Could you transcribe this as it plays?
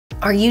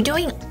Are you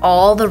doing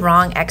all the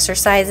wrong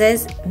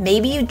exercises?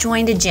 Maybe you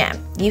joined a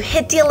gym, you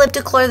hit the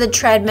elliptical or the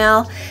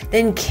treadmill,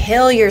 then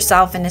kill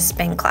yourself in a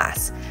spin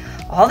class.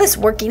 All this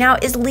working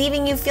out is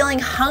leaving you feeling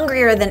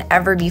hungrier than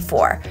ever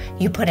before.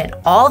 You put in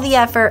all the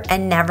effort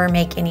and never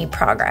make any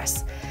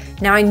progress.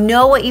 Now I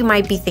know what you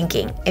might be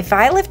thinking. If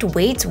I lift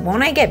weights,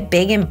 won't I get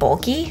big and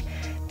bulky?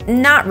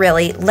 Not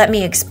really, let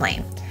me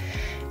explain.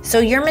 So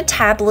your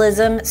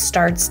metabolism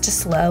starts to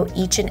slow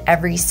each and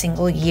every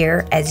single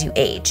year as you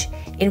age.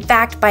 In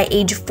fact, by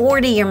age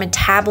 40, your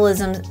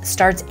metabolism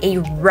starts a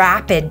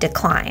rapid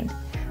decline.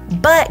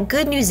 But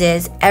good news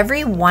is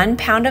every 1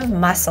 pound of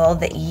muscle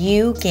that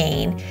you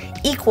gain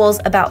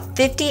equals about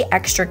 50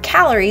 extra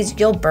calories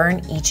you'll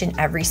burn each and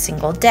every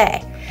single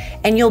day.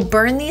 And you'll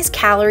burn these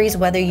calories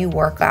whether you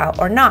work out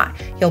or not.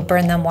 You'll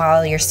burn them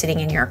while you're sitting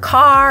in your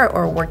car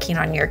or working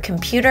on your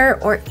computer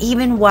or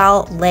even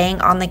while laying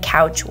on the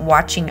couch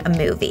watching a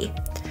movie.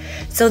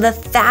 So the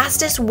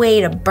fastest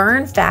way to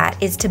burn fat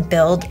is to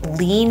build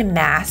lean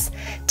mass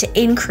to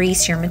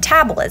increase your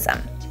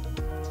metabolism.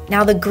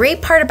 Now, the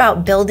great part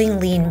about building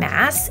lean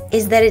mass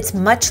is that it's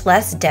much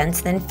less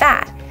dense than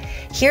fat.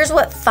 Here's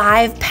what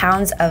 5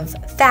 pounds of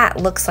fat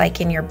looks like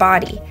in your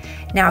body.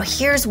 Now,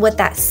 here's what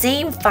that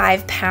same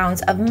 5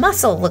 pounds of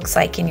muscle looks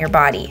like in your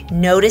body.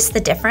 Notice the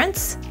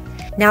difference?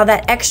 Now,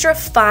 that extra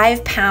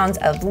 5 pounds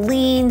of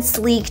lean,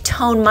 sleek,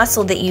 toned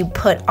muscle that you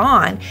put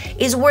on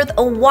is worth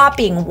a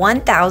whopping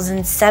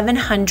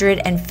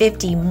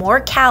 1,750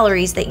 more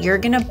calories that you're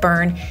gonna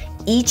burn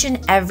each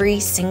and every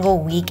single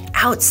week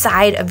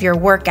outside of your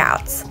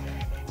workouts.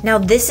 Now,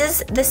 this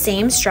is the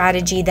same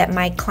strategy that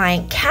my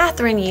client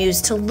Catherine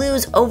used to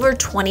lose over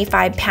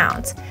 25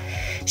 pounds.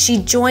 She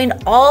joined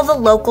all the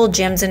local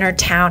gyms in her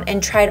town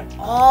and tried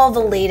all the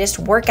latest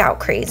workout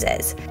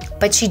crazes,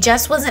 but she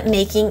just wasn't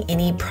making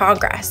any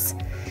progress.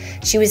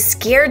 She was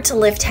scared to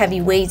lift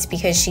heavy weights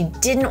because she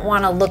didn't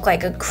want to look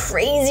like a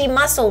crazy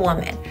muscle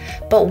woman.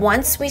 But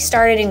once we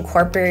started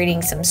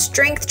incorporating some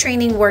strength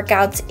training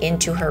workouts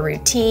into her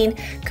routine,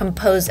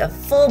 composed of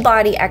full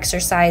body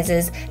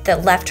exercises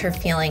that left her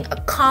feeling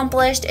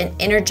accomplished and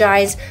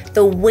energized,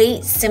 the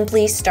weight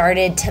simply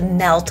started to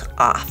melt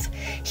off.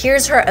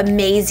 Here's her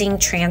amazing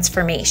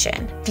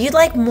transformation. If you'd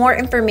like more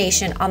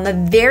information on the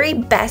very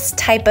best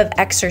type of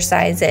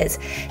exercises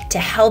to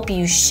help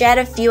you shed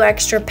a few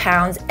extra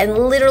pounds and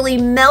literally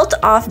melt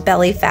off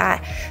belly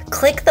fat,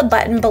 click the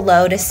button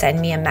below to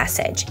send me a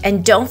message.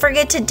 And don't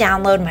forget to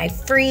download my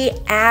free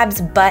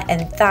abs, butt,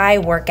 and thigh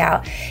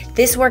workout.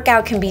 This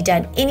workout can be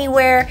done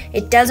anywhere.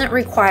 It doesn't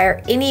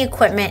require any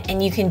equipment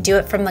and you can do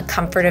it from the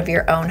comfort of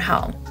your own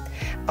home.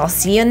 I'll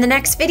see you in the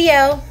next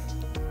video.